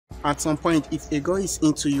At some point, if a girl is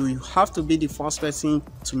into you, you have to be the first person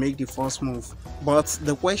to make the first move. But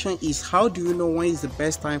the question is, how do you know when is the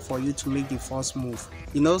best time for you to make the first move?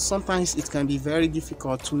 You know, sometimes it can be very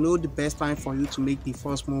difficult to know the best time for you to make the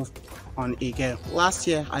first move on a girl. Last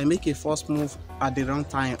year, I made a first move at the wrong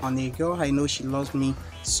time on a girl I know she loves me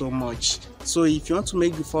so much. So if you want to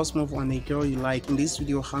make the first move on a girl you like, in this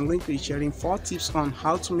video I'm going to be sharing 4 tips on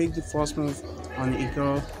how to make the first move on a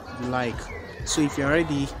girl you like. So if you're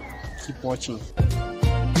ready, keep watching.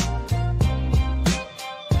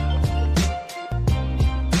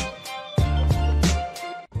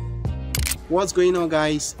 What's going on,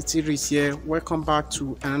 guys? It's Idris here. Welcome back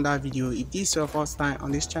to another video. If this is your first time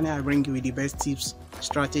on this channel, I bring you with the best tips,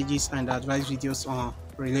 strategies and advice videos on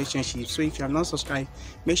relationships. So if you have not subscribed,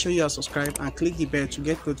 make sure you are subscribed and click the bell to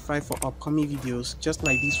get notified for upcoming videos just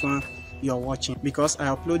like this one you're watching, because I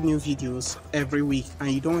upload new videos every week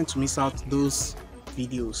and you don't want to miss out those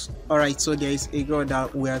videos. Alright, so there is a girl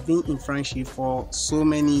that we have been in friendship for so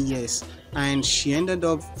many years, and she ended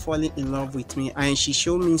up falling in love with me, and she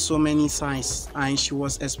showed me so many signs, and she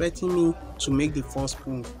was expecting me to make the first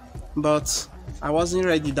move, but I wasn't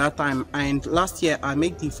ready that time. And last year I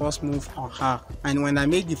made the first move on her, and when I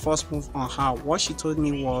made the first move on her, what she told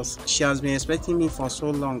me was she has been expecting me for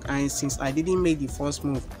so long, and since I didn't make the first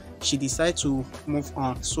move, she decided to move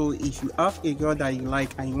on. So if you have a girl that you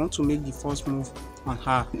like and you want to make the first move on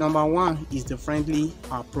her, number one is the friendly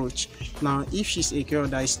approach. Now, if she's a girl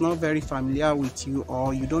that is not very familiar with you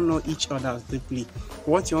or you don't know each other deeply,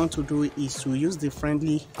 what you want to do is to use the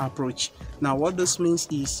friendly approach. Now, what this means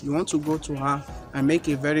is you want to go to her and make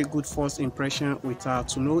a very good first impression with her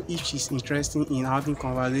to know if she's interested in having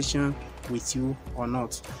conversation with you or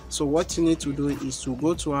not. So what you need to do is to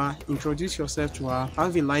go to her, introduce yourself to her,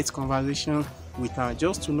 have a light conversation with her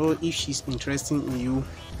just to know if she's interested in you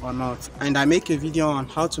or not. And I make a video on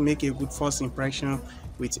how to make a good first impression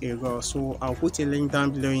with a girl, so I'll put a link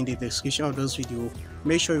down below in the description of this video.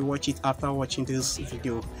 Make sure you watch it after watching this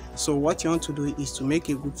video. So what you want to do is to make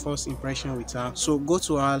a good first impression with her. So go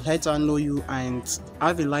to her, let her know you and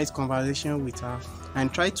have a light conversation with her,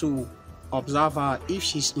 and try to observe her. If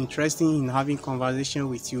she's interested in having conversation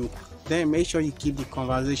with you, then make sure you keep the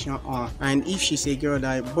conversation on. And if she's a girl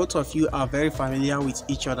that both of you are very familiar with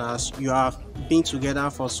each other, as you have been together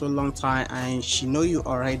for so long time and she know you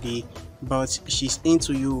already, but she's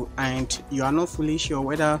into you and you are not fully sure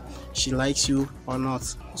whether she likes you or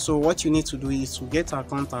not, so what you need to do is to get her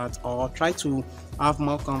contact or try to have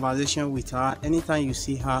more conversation with her anytime you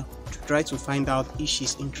see her, to try to find out if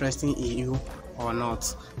she's interested in you or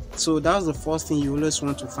not. So that's the first thing you always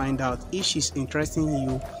want to find out. If she's interested in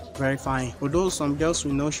you, very fine. Although some girls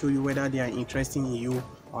will not show you whether they are interested in you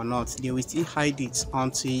or not, they will still hide it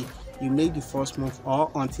until you make the first move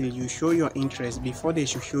or until you show your interest before they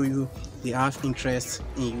should show you they have interest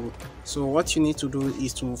in you. So what you need to do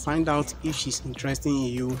is to find out if she's interested in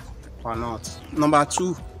you or not. Number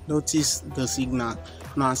 2, notice the signal.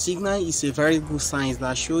 Now, signal is a very good sign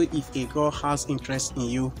that shows if a girl has interest in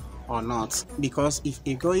you or not, because if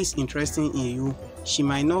a girl is interested in you, she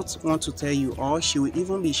might not want to tell you, or she will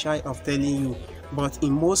even be shy of telling you. But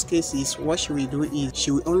in most cases, what she will do is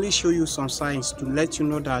she will only show you some signs to let you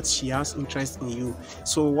know that she has interest in you.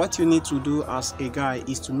 So what you need to do as a guy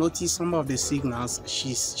is to notice some of the signals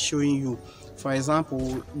she's showing you. For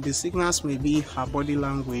example, the signals may be her body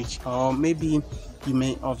language, or maybe you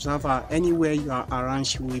may observe her anywhere you are around.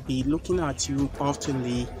 She will be looking at you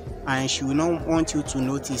oftenly and she will not want you to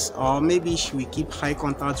notice, or maybe she will keep eye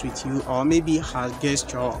contact with you, or maybe her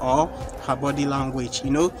gesture or her body language,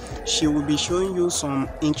 you know, she will be showing you some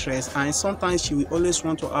interest, and sometimes she will always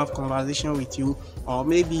want to have conversation with you. Or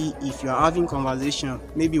maybe if you are having conversation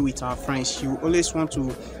maybe with her friends, she will always want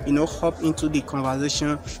to, you know, hop into the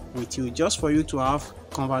conversation with you just for you to have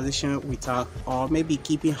conversation with her, or maybe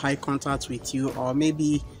keeping eye contact with you, or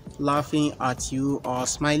maybe laughing at you or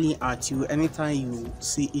smiling at you anytime you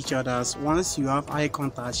see each other. Once you have eye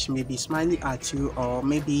contact, she may be smiling at you, or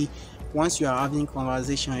maybe once you are having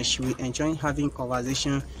conversation, she will enjoy having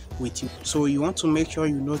conversation with you. So you want to make sure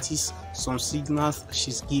you notice some signals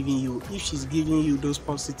she's giving you. If she's giving you those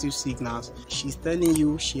positive signals, she's telling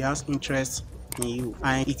you she has interest in you,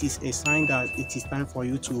 and it is a sign that it is time for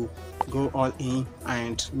you to go all in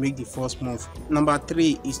and make the first move. Number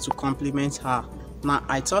 3 is to compliment her. Now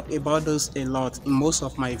I talk about those a lot in most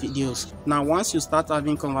of my videos. Now once you start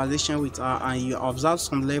having conversation with her and you observe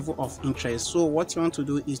some level of interest, so what you want to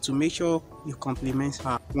do is to make sure you compliment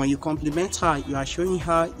her. When you compliment her, you are showing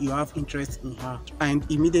her you have interest in her, and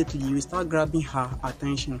immediately you start grabbing her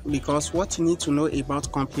attention. Because what you need to know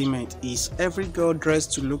about compliment is every girl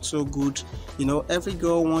dressed to look so good. You know, every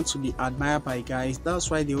girl wants to be admired by guys. That's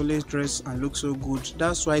why they always dress and look so good.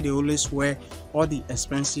 That's why they always wear all the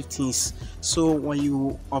expensive things. So when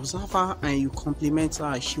you observe her and you compliment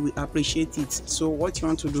her, she will appreciate it. So what you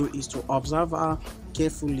want to do is to observe her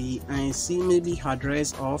carefully and see maybe her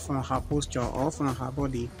dress or from her posture or from her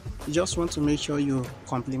body. You just want to make sure you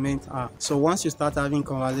compliment her. So once you start having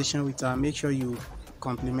conversation with her, make sure you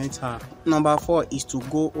compliment her. Number 4 is to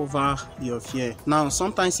go over your fear. Now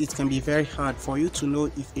sometimes it can be very hard for you to know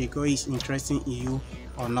if a girl is interested in you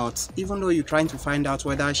or not, even though you're trying to find out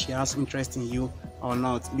whether she has interest in you or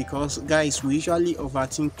not, because guys, we usually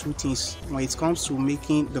overthink two things when it comes to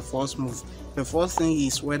making the first move. The first thing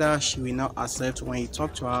is whether she will not accept when you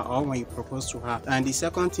talk to her or when you propose to her, and the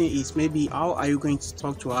second thing is maybe how are you going to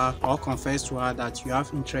talk to her or confess to her that you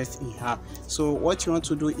have interest in her. So what you want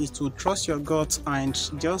to do is to trust your gut and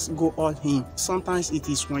just go all in. Sometimes it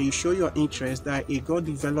is when you show your interest that a girl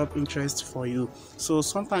develop interest for you. So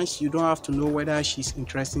sometimes you don't have to know whether she's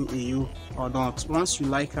interested in you or not. Once you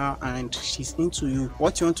like her and she's into you,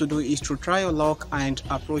 what you want to do is to try your luck and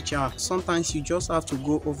approach her. Sometimes you just have to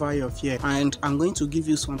go over your fear, and I'm going to give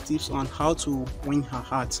you some tips on how to win her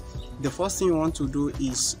heart. The first thing you want to do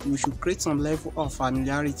is you should create some level of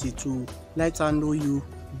familiarity to let her know you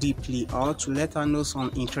deeply, or to let her know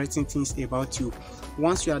some interesting things about you.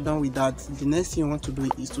 Once you are done with that, the next thing you want to do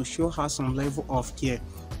is to show her some level of care.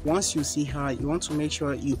 Once you see her, you want to make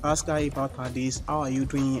sure you ask her about her days. How are you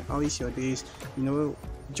doing? How is your days? You know,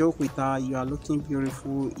 joke with her, you are looking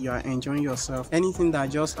beautiful, you are enjoying yourself. Anything that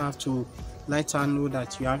just have to let her know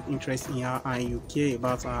that you have interest in her and you care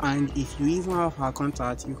about her. And if you even have her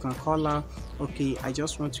contact, you can call her. Okay, I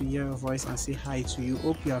just want to hear your voice and say hi to you.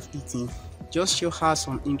 Hope you have eaten. Just show her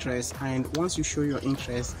some interest, and once you show your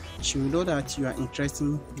interest, she will know that you are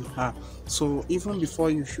interested in her. So even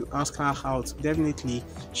before you should ask her out, definitely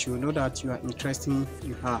she will know that you are interested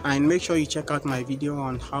in her. And make sure you check out my video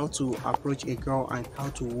on how to approach a girl and how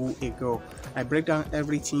to woo a girl. I break down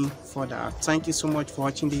everything for that. Thank you so much for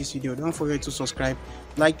watching this video. Don't forget to subscribe,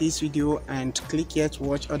 like this video, and click here to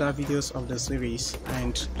watch other videos of the series.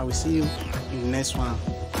 And I will see you in the next one.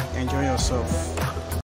 Enjoy yourself.